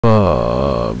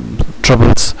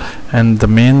troubles, and the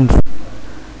main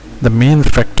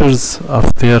factors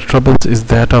of their troubles is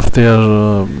that of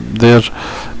their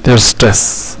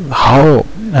stress. How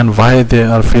and why they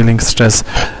are feeling stress,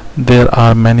 there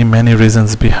are many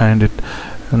reasons behind it.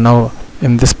 Now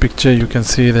in this picture you can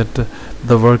see that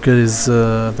the worker is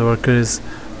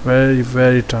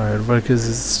very tired. Worker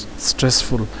is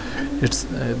stressful. It's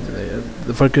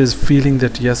the worker is feeling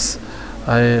that yes,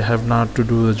 I have not to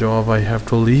do the job, I have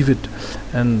to leave it,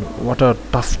 and what a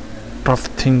tough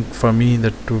thing for me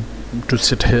that to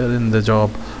sit here in the job,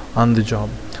 on the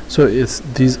job. So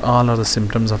these all are the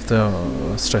symptoms of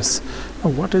the stress.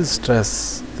 Now what is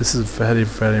stress? This is very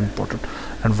important.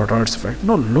 And what are its effects?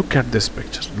 Now look at this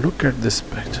picture,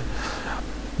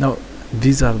 now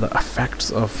these are the effects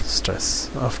of stress.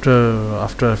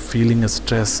 After feeling a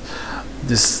stress,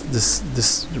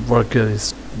 this worker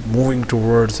is moving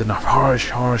towards in a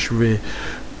harsh way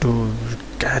to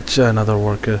catch another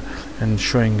worker and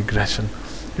showing aggression.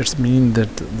 It's mean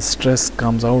that the stress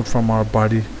comes out from our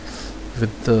body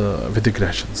with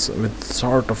aggressions, with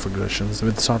sort of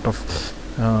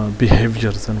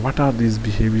behaviors. And what are these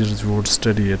behaviors? We would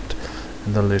study it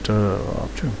in the later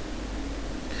option.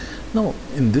 Now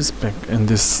in this pic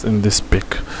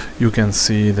you can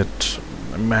see that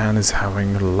a man is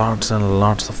having lots and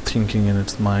lots of thinking in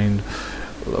its mind.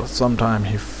 Sometimes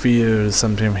he fears,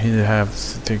 sometimes he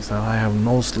thinks that I have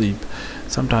no sleep,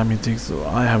 sometimes he thinks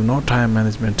I have no time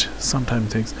management,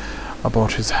 sometimes thinks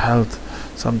about his health,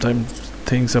 sometimes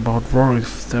thinks about work,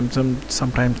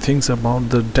 sometimes thinks about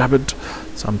the debit,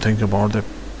 something about the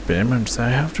payments. I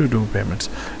have to do payments,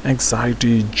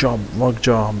 anxiety, work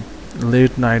job,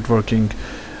 late night working,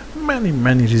 many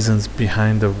reasons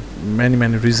behind the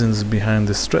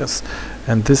stress.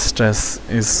 And this stress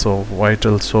is so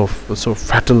vital, so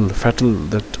fatal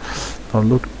that now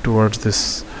look towards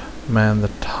this man,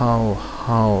 that how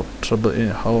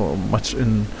much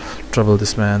in trouble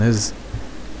this man is.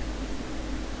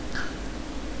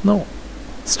 Now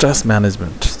stress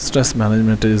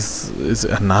management is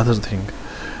another thing.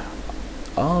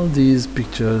 All these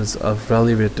pictures are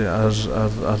evaluated,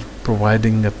 are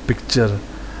providing a picture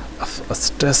of a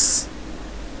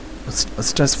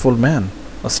stressful man,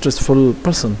 a stressful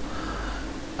person.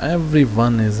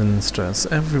 Everyone is in stress,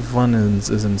 everyone is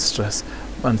in stress,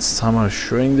 and some are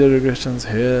showing their regressions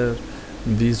here.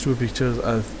 These two pictures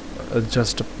are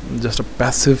just a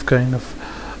passive kind of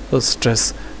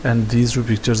stress, and these two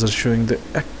pictures are showing the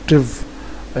active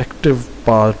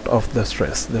part of the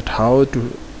stress, that how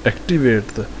to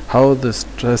activate how the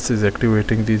stress is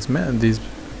activating these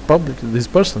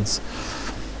persons.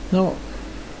 Now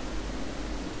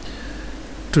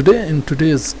in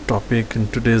today's topic,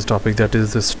 that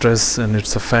is the stress and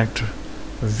its effect,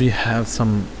 we have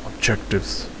some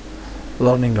objectives,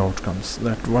 learning outcomes,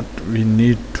 that what we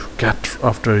need to get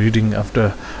after reading,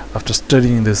 after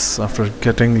studying this, after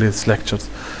getting these lectures.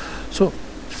 So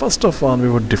first of all, we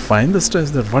would define the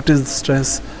stress, that what is the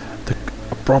stress, the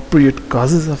appropriate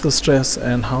causes of the stress,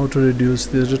 and how to reduce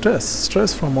the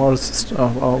stress from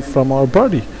our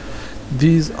body.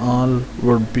 These all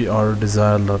would be our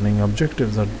desired learning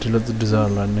objectives, or the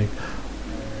desired learning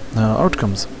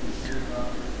outcomes.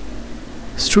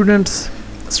 Students,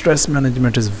 stress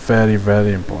management is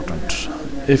very important.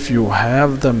 If you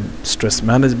have the stress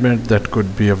management, that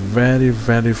could be a very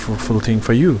fruitful thing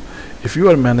for you. If you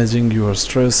are managing your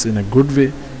stress in a good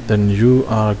way, then you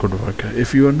are a good worker.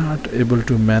 If you are not able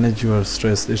to manage your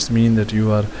stress, it means that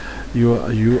you are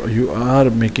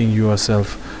making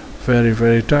yourself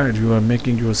very tired. You are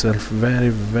making yourself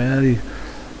very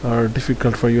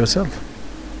difficult for yourself.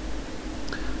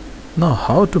 Now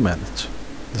how to manage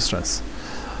the stress?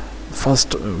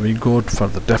 First we go for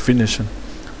the definition.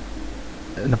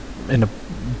 In a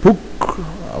book,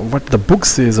 what the book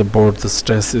says about the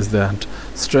stress is that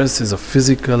stress is a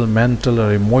physical, mental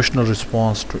or emotional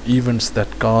response to events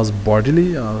that cause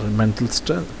bodily or mental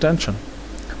tension.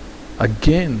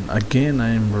 Again I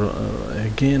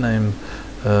am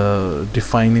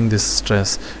defining this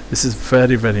stress. This is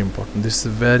very important. This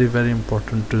is very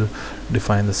important to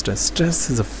define the stress. Stress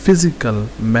is a physical,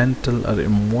 mental or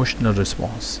emotional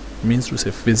response. Means to say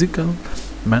physical,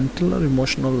 mental or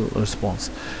emotional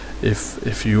response.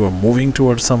 If you are moving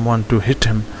towards someone to hit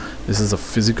him, this is a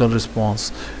physical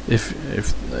response. If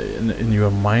in your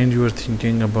mind you are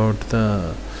thinking about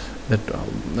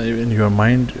in your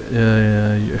mind,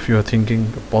 if you are thinking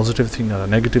a positive thing or a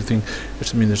negative thing,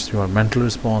 it means it's your mental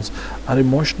response. Or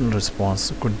emotional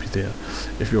response could be there.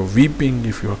 If you are weeping,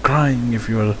 if you are crying, if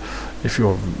you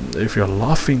are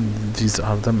laughing, these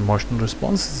are the emotional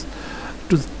responses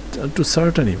to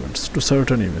certain events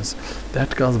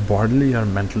that cause bodily or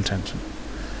mental tension.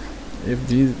 If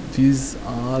these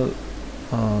all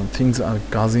things are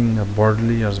causing a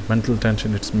bodily or mental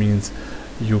tension, it means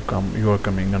you are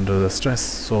coming under the stress.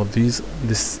 So this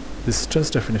stress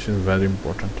definition is very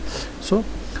important. So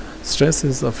stress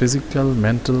is a physical,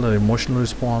 mental, or emotional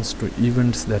response to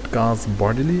events that cause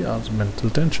bodily or mental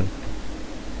tension.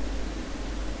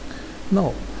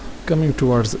 Now, coming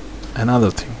towards another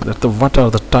thing, that what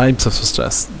are the types of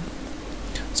stress?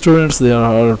 Students, there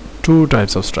are two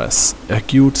types of stress: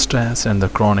 acute stress and the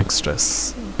chronic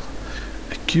stress.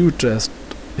 Acute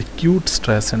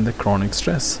stress and the chronic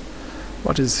stress.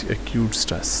 What is acute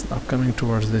stress? Now, coming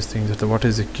towards this thing, that what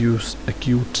is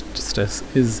acute stress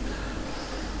is.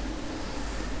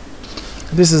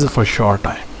 This is for short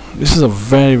time. This is a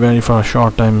very for a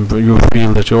short time. You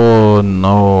feel that oh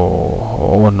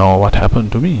no, what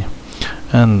happened to me,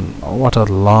 and what a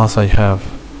loss I have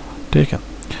taken.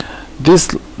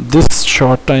 This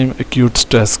short time acute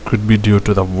stress could be due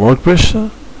to the work pressure.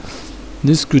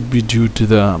 This could be due to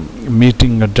the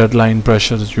meeting a deadline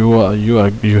pressure.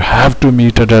 You have to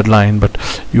meet a deadline, but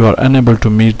you are unable to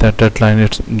meet that deadline.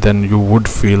 Then you would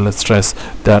feel a stress.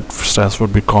 That stress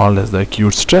would be called as the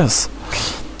acute stress.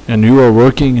 And you are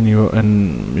working and you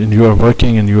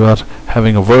are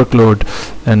having a workload,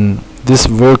 and this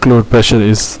workload pressure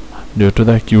is due to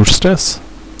the acute stress.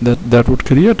 That would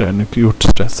create an acute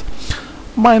stress.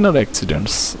 Minor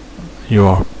accidents: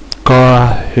 your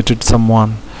car hit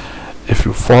someone, if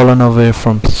you've fallen away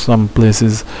from some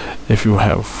places, if you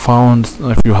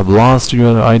have lost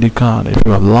your ID card, if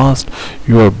you have lost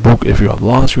your book, if you have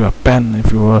lost your pen,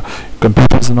 if your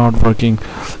computer is not working,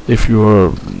 if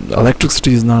your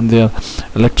electricity is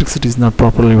not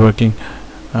properly working,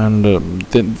 and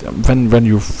then when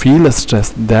you feel a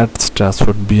stress, that stress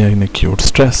would be an acute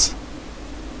stress.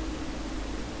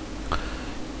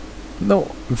 Now,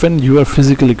 when your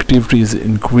physical activity is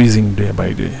increasing day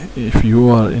by day, if you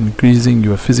are increasing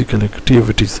your physical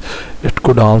activities, it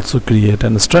could also create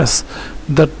an stress.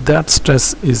 That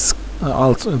stress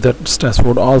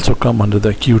would also come under the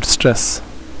acute stress.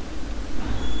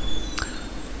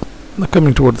 Now,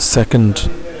 coming towards the second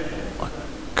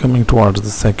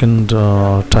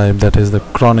type, that is the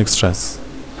chronic stress.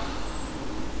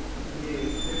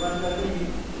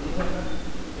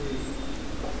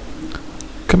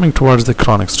 Coming towards the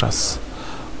chronic stress.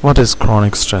 What is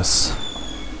chronic stress?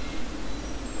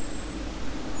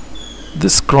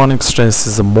 This chronic stress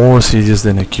is more serious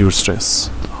than acute stress.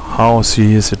 How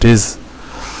serious it is?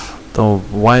 Though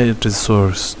why it is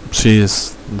so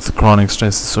serious? The chronic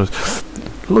stress is so.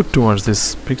 Look towards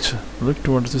this picture.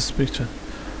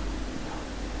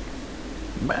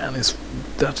 Man,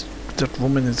 that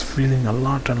woman is feeling a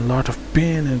lot of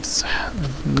pain. It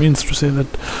means to say that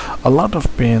a lot of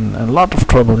pain and a lot of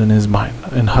trouble in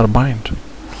her mind.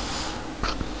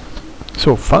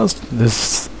 So first,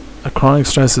 this chronic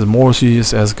stress is more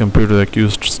serious as compared to the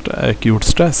acute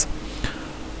stress.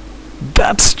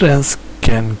 That stress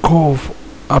can go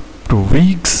up to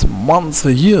weeks, months,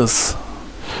 or years.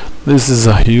 This is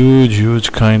a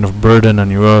huge kind of burden on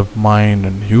your mind,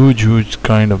 and huge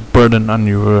kind of burden on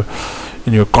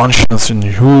in your conscience, and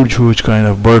huge kind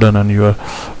of burden on your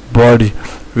body,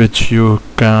 which you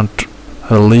can't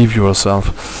relieve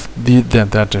yourself.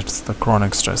 That is the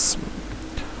chronic stress,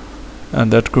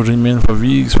 and that could remain for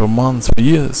weeks, for months, for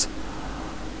years.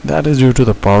 That is due to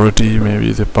the poverty.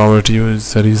 Maybe the poverty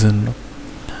is the reason,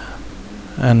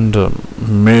 and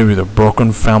maybe the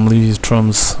broken family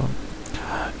terms.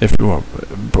 If you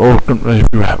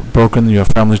have broken your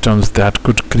family terms, that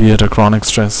could create a chronic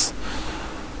stress.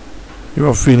 You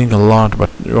are feeling a lot, but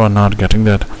you are not getting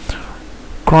that.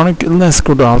 Chronic illness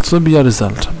could also be a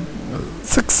result.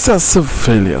 Successive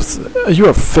failures. You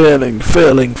are failing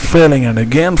and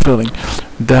again failing.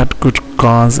 That could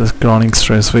cause a chronic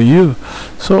stress for you.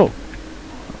 So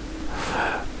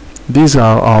these were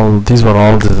all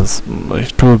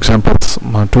the two examples,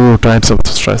 two types of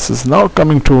stresses. Now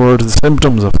coming towards the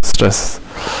symptoms of stress.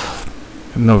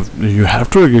 You have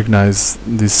to recognize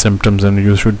these symptoms, and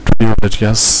you should feel that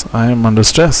yes, I am under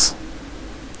stress.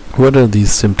 What are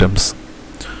these symptoms?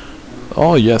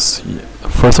 Oh yes,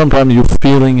 for some time you're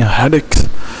feeling a headache,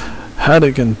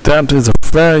 and that is a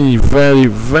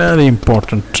very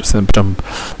important symptom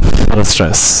for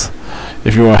stress.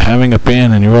 If you are having a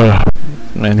pain in your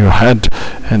head,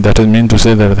 and that is mean to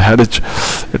say that the headache,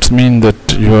 it means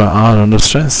that you are under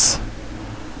stress.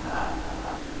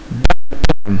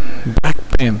 Back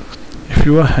pain. If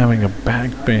you are having a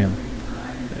back pain,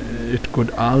 it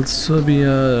could also be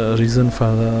a reason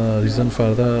for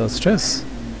the stress.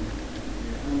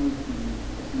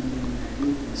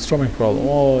 stomach problem.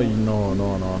 Oh, no.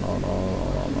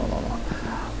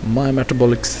 My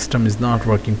metabolic system is not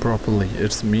working properly.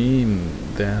 It's mean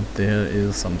that there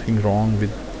is something wrong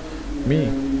with me.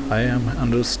 I am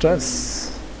under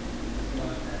stress.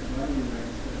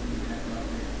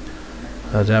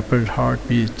 A rapid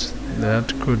heartbeat,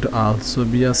 that could also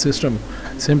be a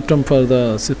symptom for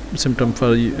the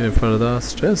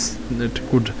stress.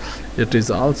 It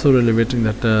is also revealing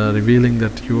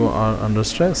that you are under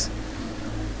stress.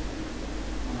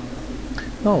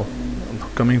 Now,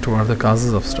 coming toward the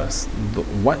causes of stress,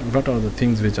 what are the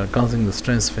things which are causing the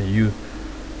stress for you?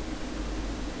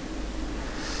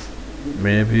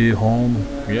 Maybe home,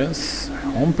 yes,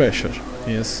 home pressure,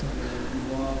 yes.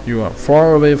 You are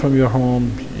far away from your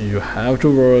home, you have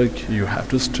to work, you have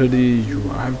to study, you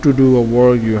have to do a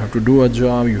work, you have to do a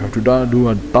job, you have to do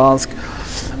a task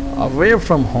away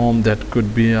from home. That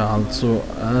could be also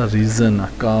a reason,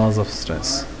 a cause of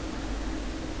stress.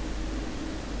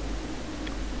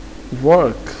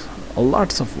 Work,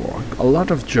 lots of work, a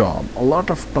lot of job, a lot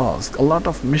of tasks, a lot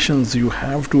of missions you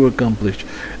have to accomplish.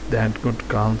 That could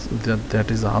cause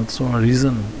that is also a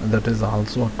reason, that is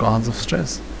also a cause of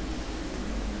stress.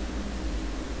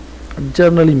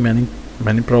 Generally,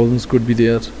 many problems could be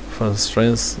there for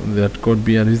stress. That could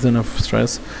be a reason of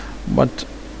stress, but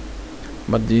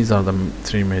these are the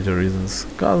three major reasons.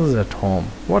 Causes at home.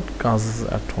 What causes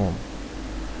at home?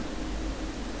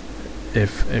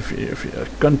 If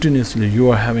continuously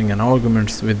you are having an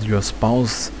arguments with your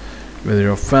spouse, with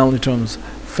your family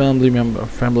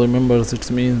members,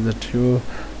 it means that you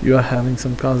are having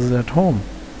some causes at home.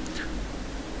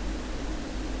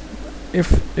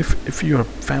 If your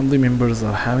family members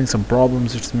are having some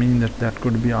problems, it means that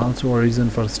could be also a reason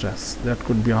for stress. That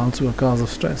could be also a cause of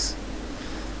stress.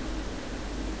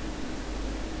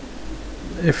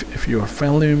 If your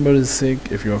family member is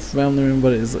sick, if your family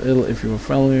member is ill, if your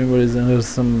family member is under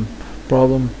some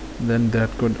problem, then that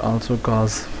could also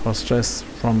cause for stress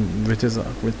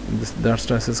that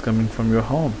stress is coming from your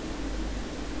home.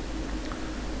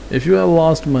 If you have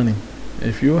lost money,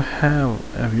 if you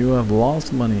have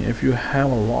lost money, if you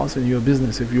have a loss in your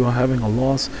business, if you are having a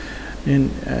loss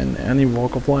in any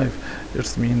walk of life,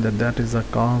 it means that is a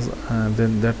cause,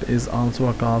 then that is also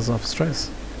a cause of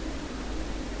stress.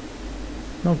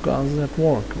 Now, causes at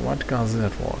work. What causes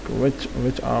at work?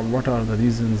 What are the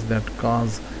reasons that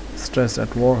cause stress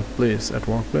at workplace?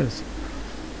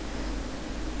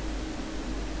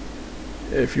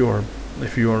 If your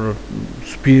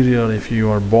superior, if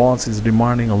your boss is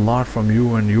demanding a lot from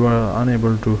you and you are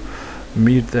unable to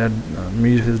meet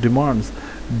his demands,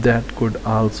 that could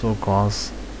also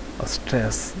cause a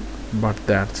stress. But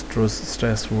that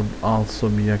stress would also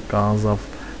be a cause of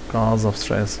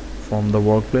stress from the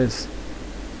workplace.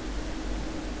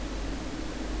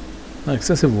 Now,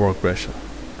 excessive work pressure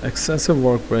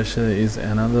is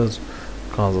another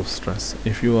cause of stress.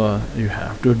 If you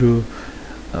have to do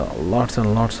lots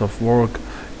and lots of work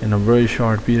in a very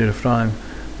short period of time,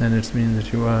 then it means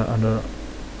that you are under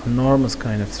enormous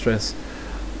kind of stress.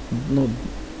 No,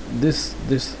 this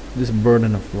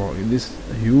burden of work, this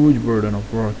huge burden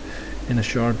of work in a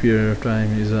short period of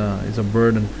time is a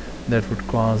burden that would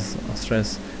cause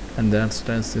stress, and that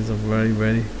stress is a very,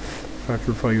 very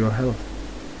fatal for your health.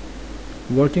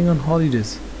 Working on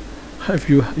holidays. If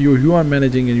you are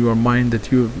managing in your mind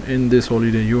that in this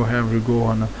holiday you have to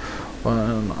go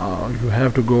you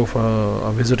have to go for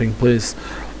a visiting place,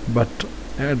 but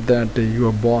at that day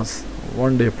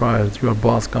one day prior your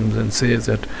boss comes and says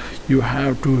that you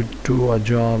have to do a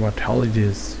job at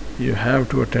holidays, you have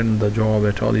to attend the job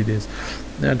at holidays.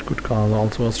 That could cause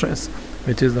also a stress,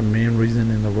 which is the main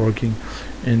reason in the working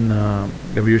in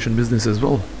aviation business as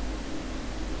well.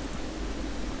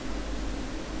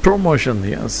 Promotion,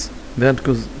 yes, that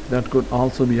could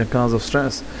also be a cause of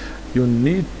stress. You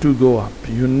need to go up,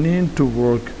 you need to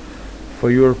work for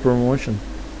your promotion,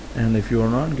 and if you are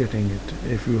not getting it,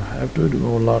 if you have to do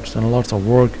lots and lots of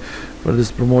work for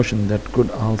this promotion, that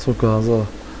could also cause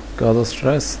a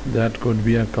stress. That could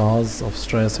be a cause of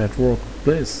stress at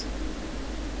workplace.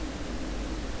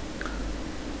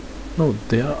 No,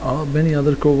 there are many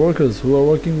other co-workers who are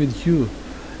working with you,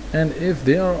 and if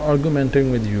they are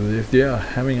argumenting with you, if they are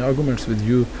having arguments with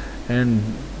you and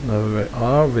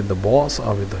are with the boss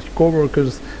or with the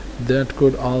co-workers, that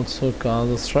could also cause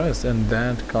a stress, and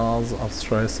that cause of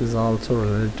stress is also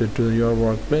related to your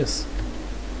workplace.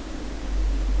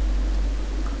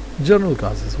 General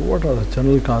causes. What are the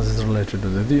general causes related to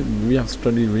that? We have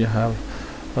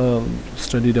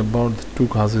studied about the two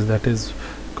causes, that is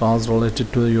cause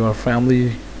related to your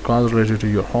family, cause related to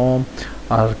your home,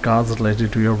 or cause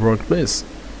related to your workplace.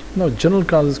 Now, general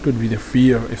causes could be the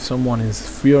fear. If someone is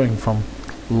fearing from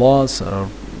loss or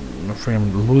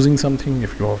from losing something,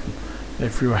 if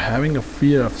you're having a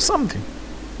fear of something,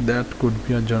 that could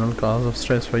be a general cause of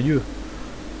stress for you.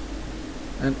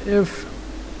 And if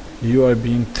you are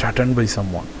being threatened by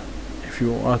someone, if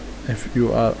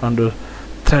you are under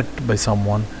threat by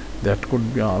someone, that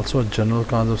could be also a general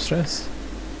cause of stress.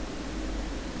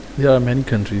 There are many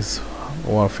countries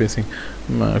who are facing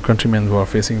countrymen who are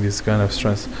facing this kind of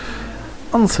stress.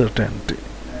 Uncertainty,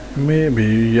 maybe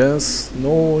yes,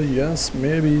 no, yes,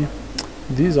 maybe.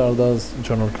 These are the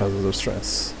general causes of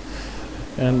stress,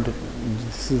 and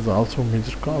this is also a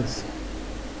major cause.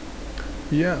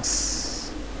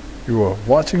 Yes, you are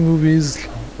watching movies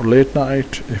late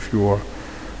night. If you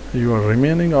are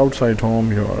remaining outside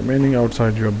home, you are remaining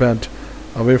outside your bed,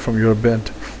 away from your bed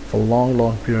for a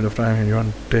long period of time, and you are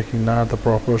taking not the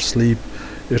proper sleep,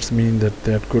 it means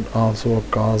that could also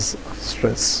cause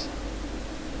stress.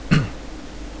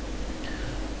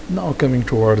 Now coming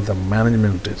toward the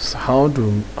management tips, how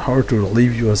to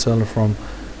relieve yourself from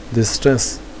this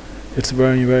stress. It's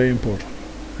very important.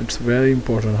 It's very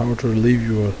important how to relieve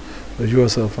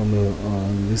yourself from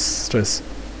this stress.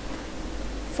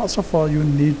 First of all, you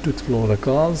need to explore the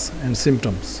cause and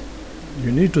symptoms.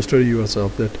 You need to study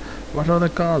yourself, that what are the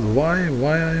cause, why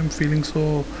I am feeling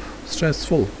so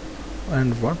stressful,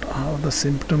 and what are the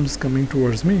symptoms coming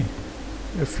towards me.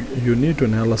 If you need to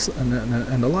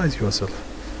analyze yourself,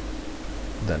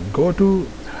 then go to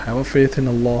have a faith in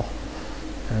Allah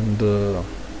and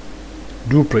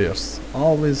do prayers.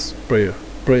 Always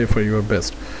pray for your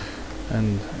best,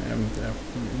 and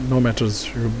no matters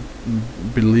you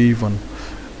believe on,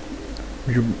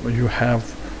 you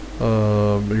have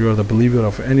you are the believer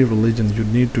of any religion, you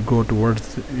need to go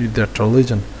towards that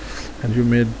religion, and you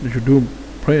do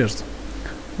prayers,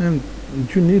 and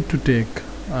you need to take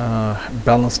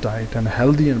balanced diet, and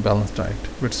healthy and balanced diet,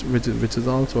 which is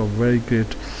also a very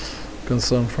great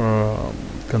concern for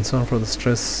the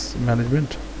stress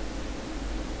management.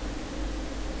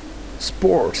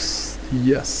 Sports,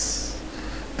 yes,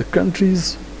 the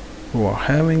countries who are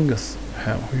having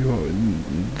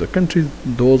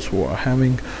those who are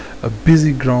having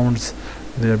busy grounds,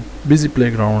 their busy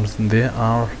playgrounds, they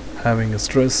are having a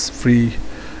stress-free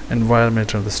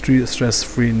environment, or the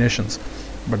stress-free nations.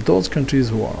 But those countries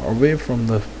who are away from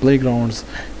the playgrounds,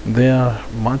 they are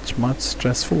much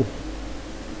stressful.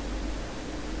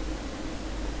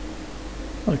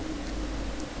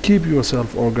 Keep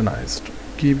yourself organized.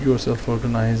 Keep yourself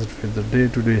organized with the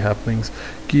day-to-day happenings.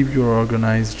 Keep you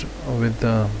organized with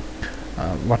the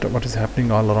what is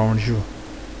happening all around you.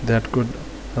 That could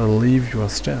relieve your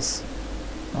stress.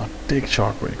 Take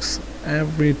short breaks.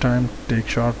 Every time take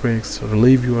short breaks.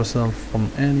 Relieve yourself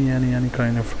from any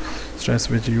kind of stress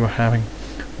which you are having.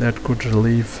 That could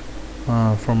relieve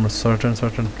from certain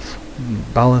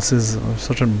balances,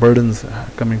 certain burdens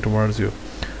coming towards you.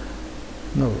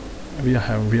 Now we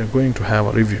are going to have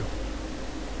a review.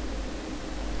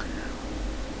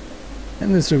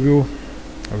 In this review,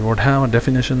 we would have a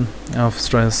definition of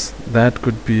stress. That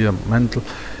could be a mental,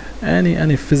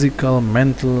 any physical,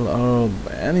 mental, or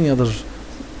any other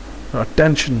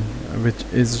tension which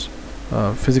is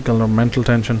physical or mental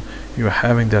tension you are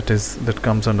having, that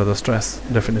comes under the stress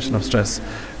definition of stress.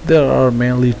 There are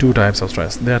mainly two types of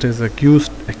stress. That is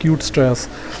acute stress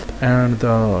and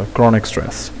the chronic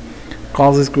stress.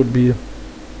 Causes could be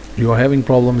you are having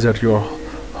problems at your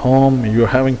home, you are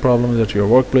having problems at your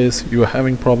workplace, you are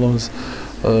having problems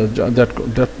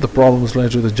that the problems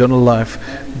related to the general life.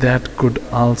 That could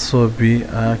also be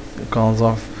a cause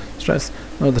of stress.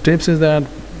 Now the tips is that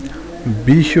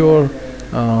be sure,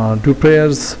 do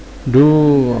prayers,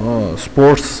 do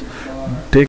sports,